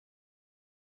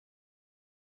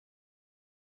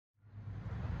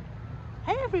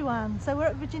Hey everyone, so we're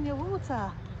at Virginia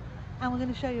Water and we're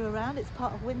going to show you around. It's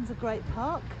part of Windsor Great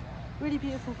Park, really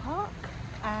beautiful park,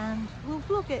 and we'll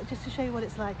vlog it just to show you what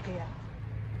it's like here.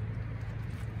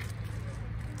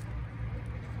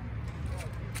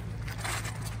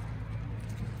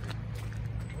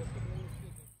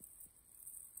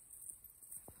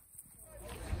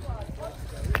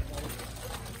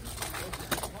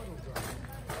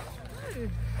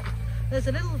 There's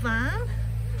a little van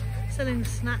selling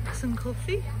snacks and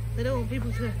coffee. They don't want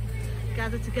people to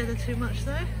gather together too much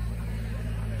though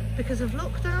because of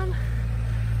lockdown.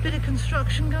 Bit of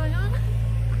construction going on,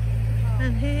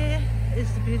 and here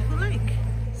is the beautiful lake.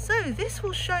 So this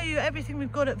will show you everything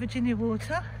we've got at Virginia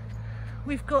Water.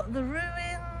 We've got the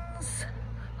ruins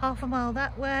half a mile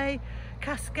that way,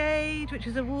 Cascade, which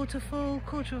is a waterfall,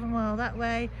 quarter of a mile that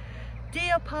way,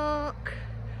 Deer Park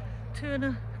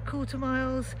 2¼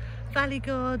 miles, Valley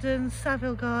Garden,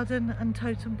 Savile Garden and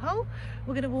Totem Pole.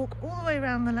 We're going to walk all the way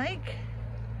around the lake,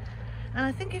 and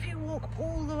I think if you walk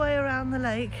all the way around the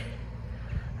lake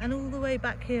and all the way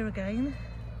back here again,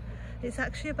 it's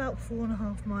actually about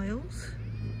 4½ miles.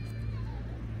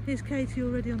 Here's Katie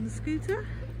already on the scooter.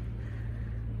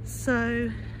 So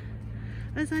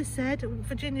as I said,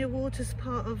 Virginia Water's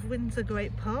part of Windsor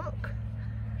Great Park,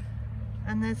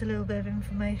 and there's a little bit of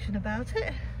information about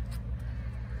it.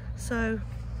 So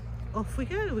off we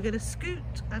go. We're going to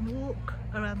scoot and walk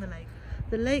around the lake.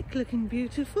 The lake looking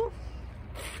beautiful.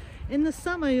 In the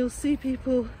summer you'll see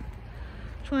people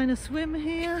trying to swim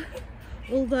here,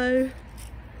 although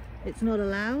it's not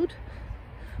allowed,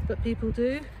 but people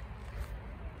do.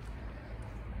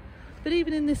 But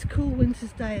even in this cool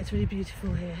winter's day, it's really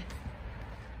beautiful here.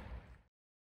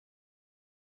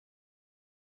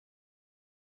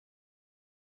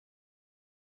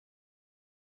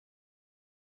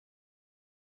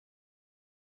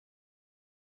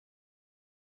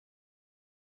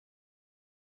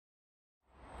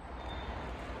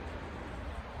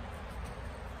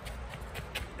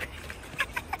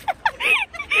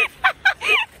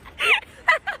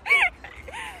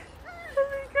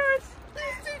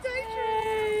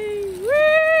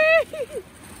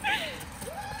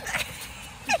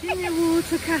 Virginia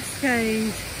Water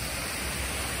Cascade,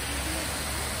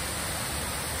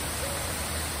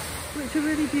 which are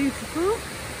really beautiful.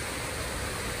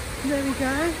 There we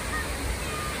go.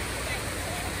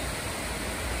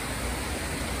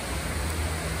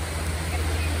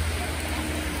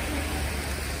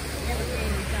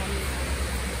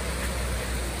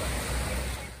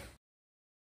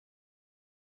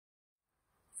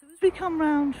 So as we come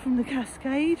round from the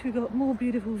cascade, we've got more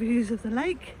beautiful views of the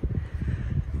lake.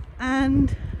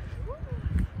 And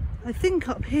I think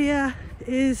up here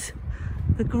is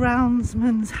the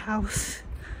groundsman's house,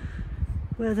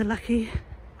 where the lucky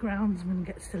groundsman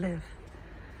gets to live.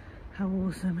 How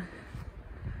awesome.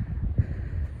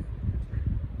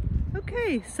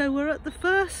 Okay, so we're at the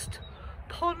first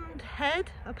pond head,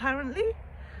 apparently.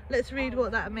 Let's read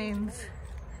what that means.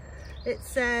 It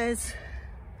says,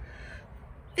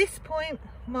 "This point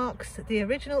marks the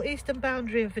original eastern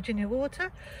boundary of Virginia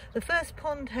Water. The first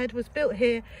pond head was built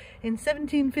here in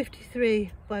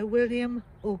 1753 by William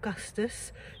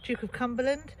Augustus, Duke of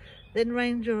Cumberland, then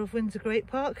Ranger of Windsor Great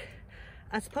Park.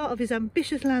 As part of his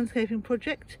ambitious landscaping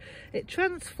project, it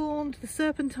transformed the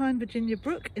serpentine Virginia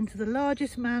Brook into the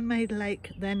largest man-made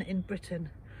lake then in Britain.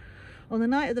 On the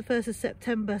night of the 1st of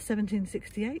September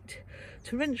 1768,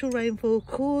 torrential rainfall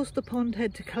caused the pond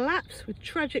head to collapse with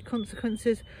tragic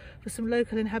consequences for some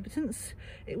local inhabitants.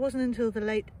 It wasn't until the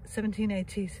late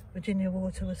 1780s Virginia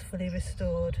Water was fully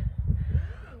restored."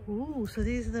 Ooh, so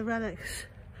these are the relics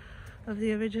of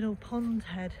the original pond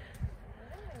head.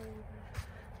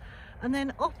 And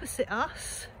then opposite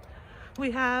us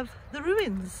we have the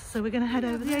ruins. So we're going to head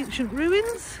over the ancient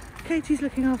ruins. Katie's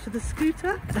looking after the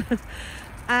scooter.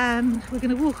 And we're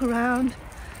going to walk around,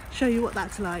 show you what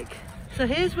that's like. So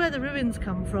here's where the ruins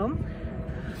come from.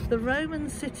 The Roman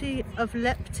city of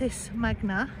Leptis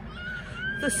Magna.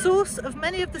 The source of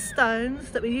many of the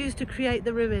stones that were used to create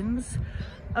the ruins,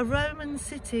 a Roman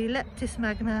city, Leptis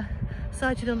Magna,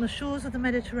 sited on the shores of the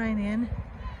Mediterranean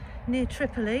near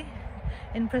Tripoli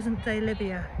in present-day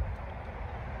Libya.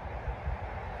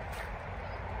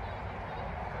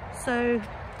 So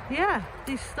yeah,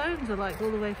 these stones are like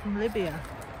all the way from Libya.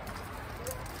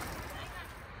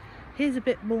 Here's a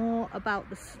bit more about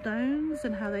the stones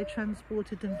and how they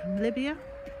transported them from Libya.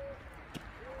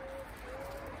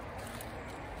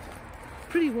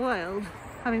 Pretty wild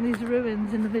having these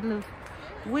ruins in the middle of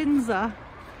Windsor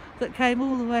that came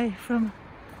all the way from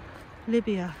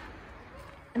Libya.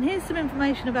 And here's some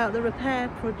information about the repair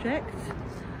project,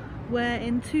 where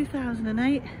in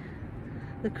 2008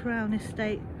 the Crown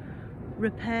Estate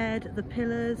repaired the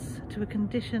pillars to a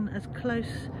condition as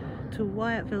close to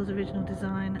Wyatville's original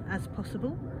design as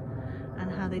possible,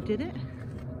 and how they did it.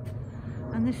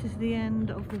 And this is the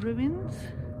end of the ruins.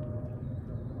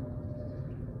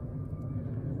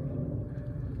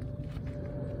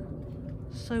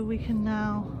 So we can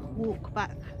now walk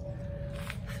back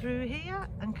through here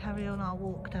and carry on our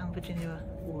walk down Virginia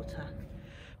Water.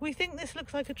 We think this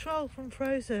looks like a troll from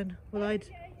Frozen. Well,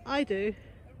 I do.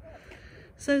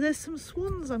 So there's some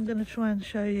swans I'm going to try and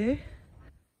show you.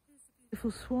 Here's a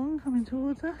beautiful swan coming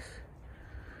towards us.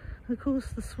 Of course,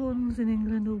 the swans in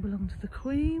England all belong to the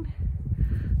Queen.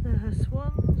 They're her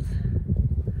swans.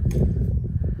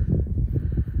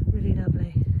 Really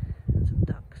lovely. And some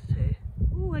ducks too.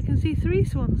 Oh, I can see 3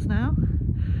 swans now.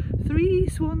 3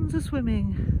 swans are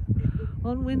swimming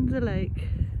on Windsor Lake.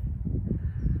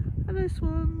 Hello,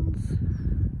 swans.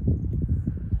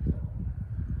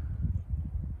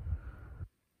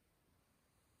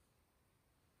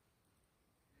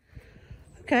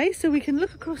 Okay, so we can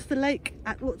look across the lake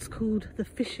at what's called the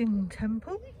Fishing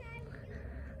Temple,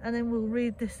 and then we'll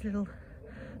read this little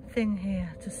thing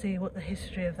here to see what the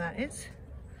history of that is.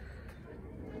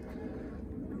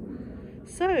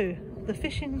 So, the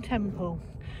Fishing Temple.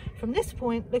 From this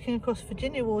point, looking across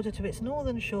Virginia Water to its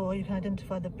northern shore, you can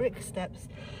identify the brick steps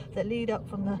that lead up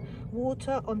from the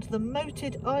water onto the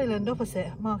moated island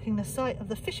opposite, marking the site of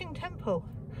the Fishing Temple.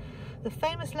 The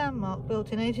famous landmark,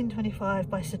 built in 1825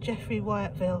 by Sir Geoffrey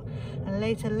Wyatville and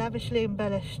later lavishly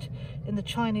embellished in the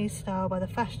Chinese style by the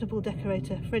fashionable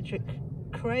decorator Frederick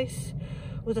Crace,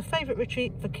 was a favourite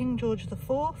retreat for King George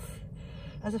IV.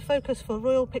 As a focus for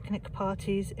royal picnic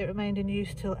parties, it remained in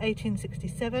use till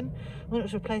 1867, when it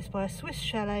was replaced by a Swiss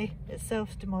chalet,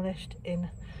 itself demolished in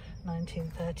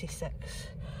 1936.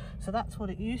 So that's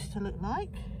what it used to look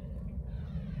like,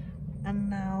 and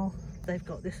now they've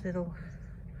got this little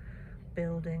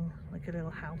building, like a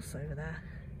little house over there.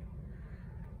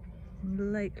 And the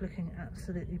lake looking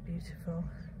absolutely beautiful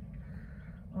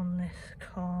on this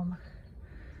calm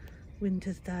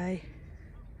winter's day.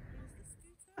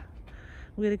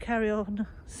 We're going to carry on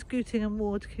scooting and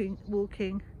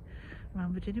walking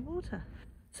around Virginia Water.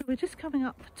 So we're just coming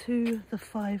up to the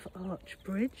 5 Arch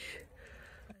Bridge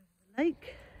over the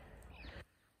lake,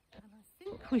 and I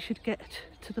think we should get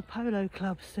to the polo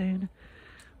club soon,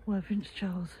 where Prince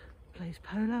Charles plays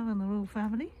polo and the royal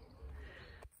family.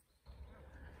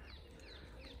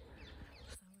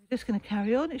 So we're just going to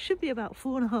carry on. It should be about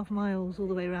 4.5 miles all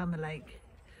the way around the lake.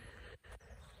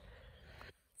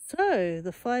 So,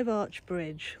 the 5 Arch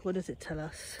Bridge, what does it tell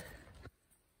us?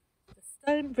 The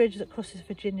stone bridge that crosses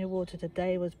Virginia Water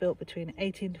today was built between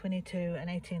 1822 and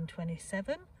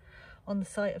 1827. On the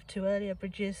site of 2 earlier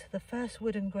bridges, the first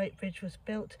wooden Great Bridge was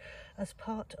built as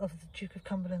part of the Duke of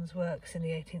Cumberland's works in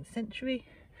the 18th century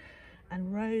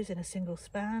and rose in a single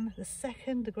span. The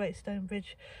second, the Great Stone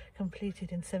Bridge,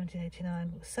 completed in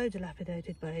 1789, was so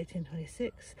dilapidated by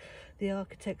 1826, the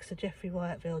architect Sir Geoffrey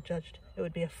Wyatville judged it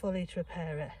would be a folly to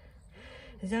repair it.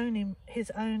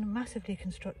 His own massively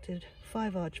constructed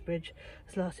 5 Arch Bridge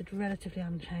has lasted relatively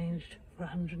unchanged for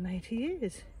 180 years.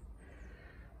 It's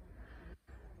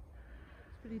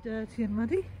pretty dirty and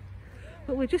muddy,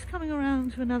 but we're just coming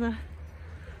around to another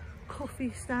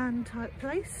coffee stand type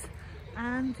place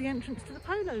and the entrance to the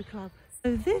polo club.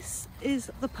 So this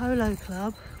is the polo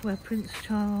club where Prince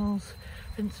Charles,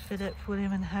 Prince Philip,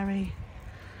 William and Harry,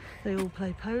 they all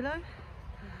play polo.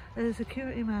 There's a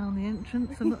security man on the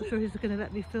entrance. I'm not sure he's going to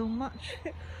let me film much,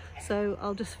 so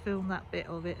I'll just film that bit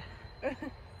of it.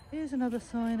 Here's another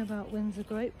sign about Windsor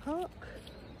Great Park,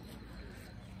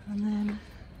 and then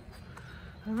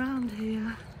around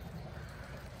here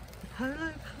the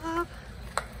polo club.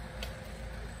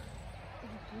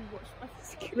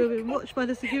 We've been watched by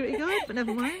the security guard, but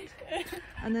never mind.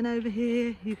 And then over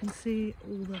here you can see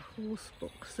all the horse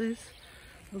boxes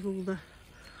of all the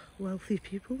wealthy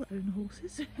people that own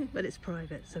horses, but it's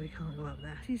private, so we can't go up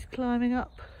there. She's climbing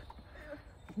up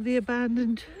the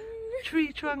abandoned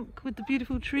tree trunk with the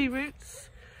beautiful tree roots.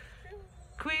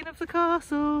 Queen of the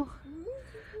castle.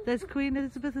 There's Queen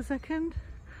Elizabeth II,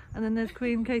 and then there's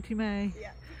Queen Katie May,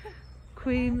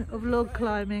 Queen of log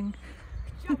climbing.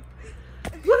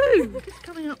 Woo! Just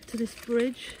coming up to this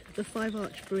bridge, the 5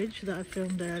 Arch Bridge that I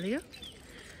filmed earlier,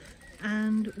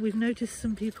 and we've noticed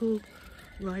some people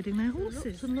riding their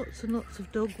horses. Lots and lots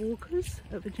of dog walkers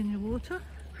at Virginia Water,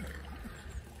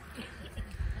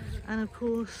 and of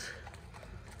course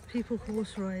people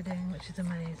horse riding, which is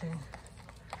amazing.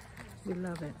 We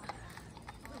love it.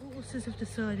 The horses have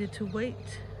decided to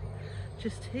wait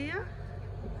just here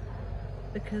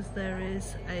because there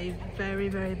is a very,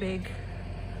 very big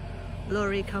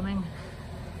lorry coming,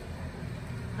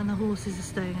 and the horses are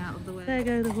staying out of the way. There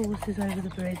go the horses over the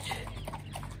bridge.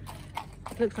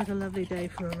 It looks like a lovely day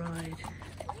for a ride.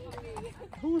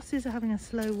 The horses are having a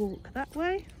slow walk that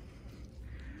way,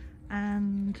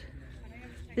 and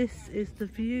this is the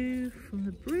view from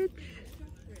the bridge.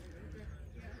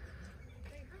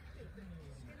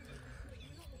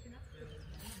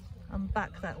 I'm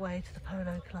back that way to the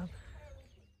polo club.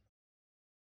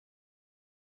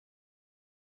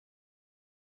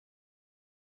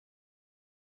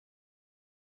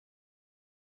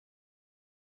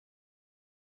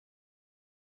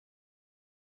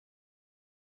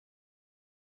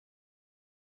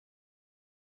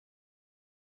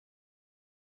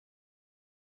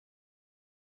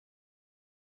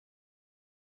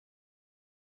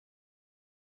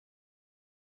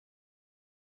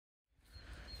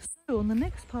 So on the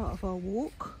next part of our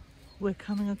walk, we're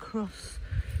coming across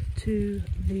to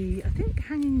the, I think,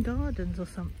 hanging gardens or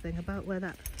something, about where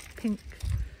that pink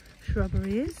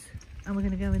shrubbery is, and we're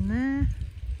going to go in there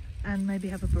and maybe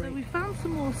have a break. So we found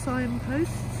some more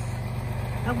signposts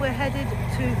and we're headed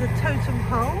to the totem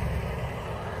pole,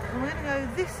 and we're going to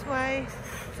go this way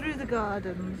through the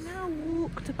gardens. We've now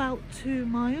walked about 2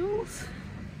 miles,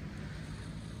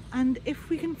 and if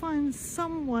we can find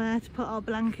somewhere to put our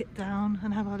blanket down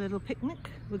and have our little picnic,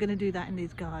 we're going to do that in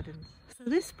these gardens. So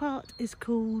this part is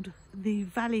called the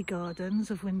Valley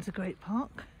Gardens of Windsor Great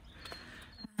Park,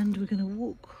 and we're going to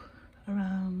walk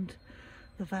around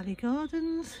the Valley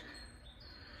Gardens.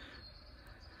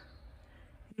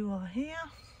 You are here.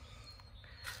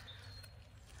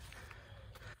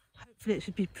 Hopefully it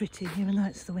should be pretty, even though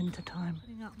it's the winter time.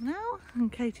 Coming up now, and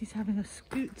Katie's having a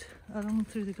scoot along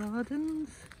through the gardens.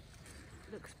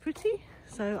 Looks pretty,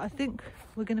 so I think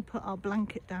we're going to put our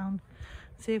blanket down,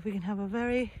 see if we can have a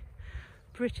very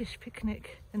British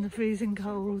picnic in the freezing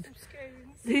cold.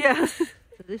 Yes.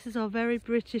 So this is our very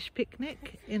British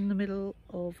picnic in the middle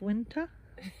of winter.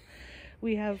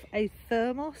 We have a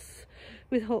thermos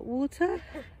with hot water,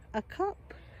 a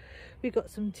cup, we've got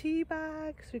some tea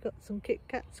bags, we've got some Kit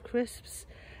Kats, crisps,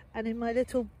 and in my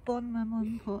little Bon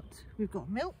Maman pot we've got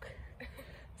milk.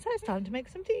 So it's time to make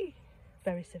some tea.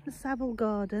 Very simple. The Savile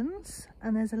Gardens,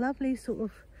 and there's a lovely sort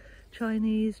of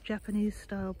Chinese, Japanese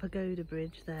style pagoda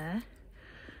bridge there.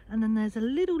 And then there's a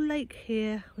little lake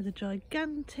here with a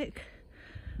gigantic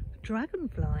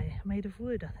dragonfly made of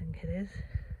wood, I think it is.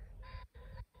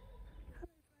 Hello,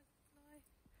 dragonfly.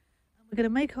 And we're going to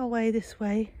make our way this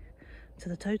way to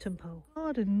the totem pole.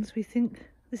 Gardens, we think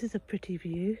this is a pretty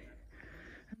view.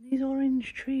 And these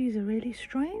orange trees are really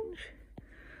strange.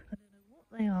 I don't know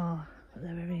what they are, but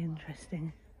they're very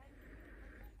interesting.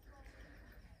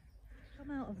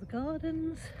 Come out of the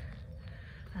gardens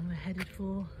and we're headed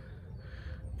for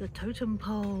the totem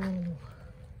pole.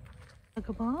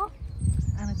 A bar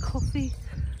and a coffee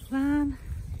van,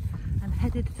 and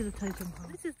headed to the totem pole.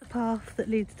 This is the path that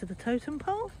leads to the totem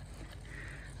pole,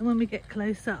 and when we get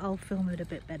closer I'll film it a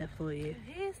bit better for you.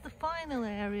 Here's the final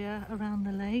area around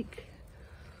the lake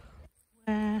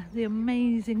where the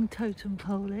amazing totem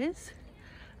pole is,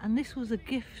 and this was a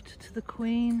gift to the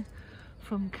Queen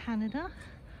from Canada,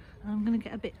 and I'm going to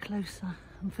get a bit closer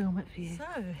and film it for you.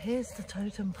 So here's the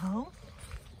totem pole.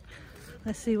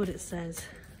 Let's see what it says.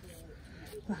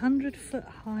 The 100-foot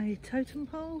high totem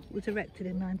pole was erected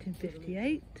in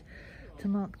 1958 to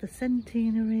mark the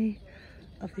centenary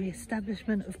of the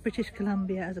establishment of British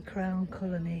Columbia as a crown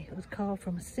colony. It was carved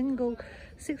from a single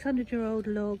 600-year-old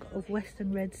log of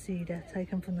western red cedar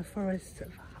taken from the forests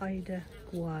of Haida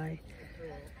Gwaii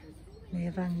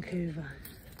near Vancouver.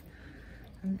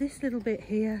 And this little bit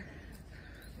here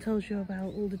tells you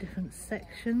about all the different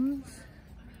sections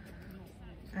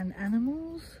and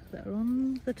animals that are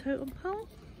on the totem pole.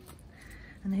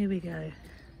 And here we go. I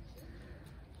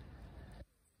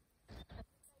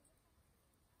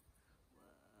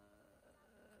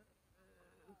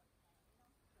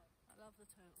love the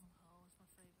totem pole, it's my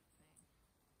favourite thing.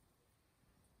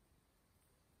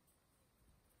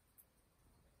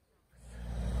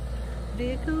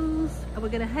 Vehicles, and we're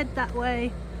going to head that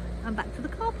way and back to the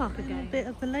car park again. A bit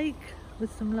of the lake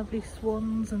with some lovely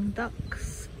swans and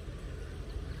ducks.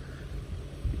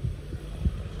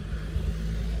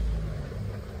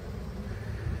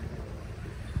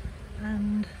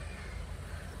 And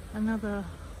another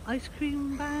ice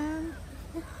cream van.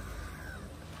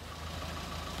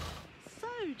 So,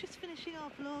 just finishing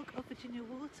our vlog of Virginia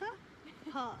Water,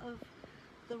 part of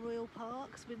the Royal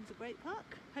Parks, Windsor Great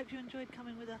Park. Hope you enjoyed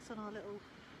coming with us on our little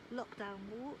lockdown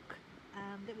walk,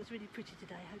 and it was really pretty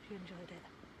today. Hope you enjoyed it.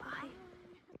 Bye.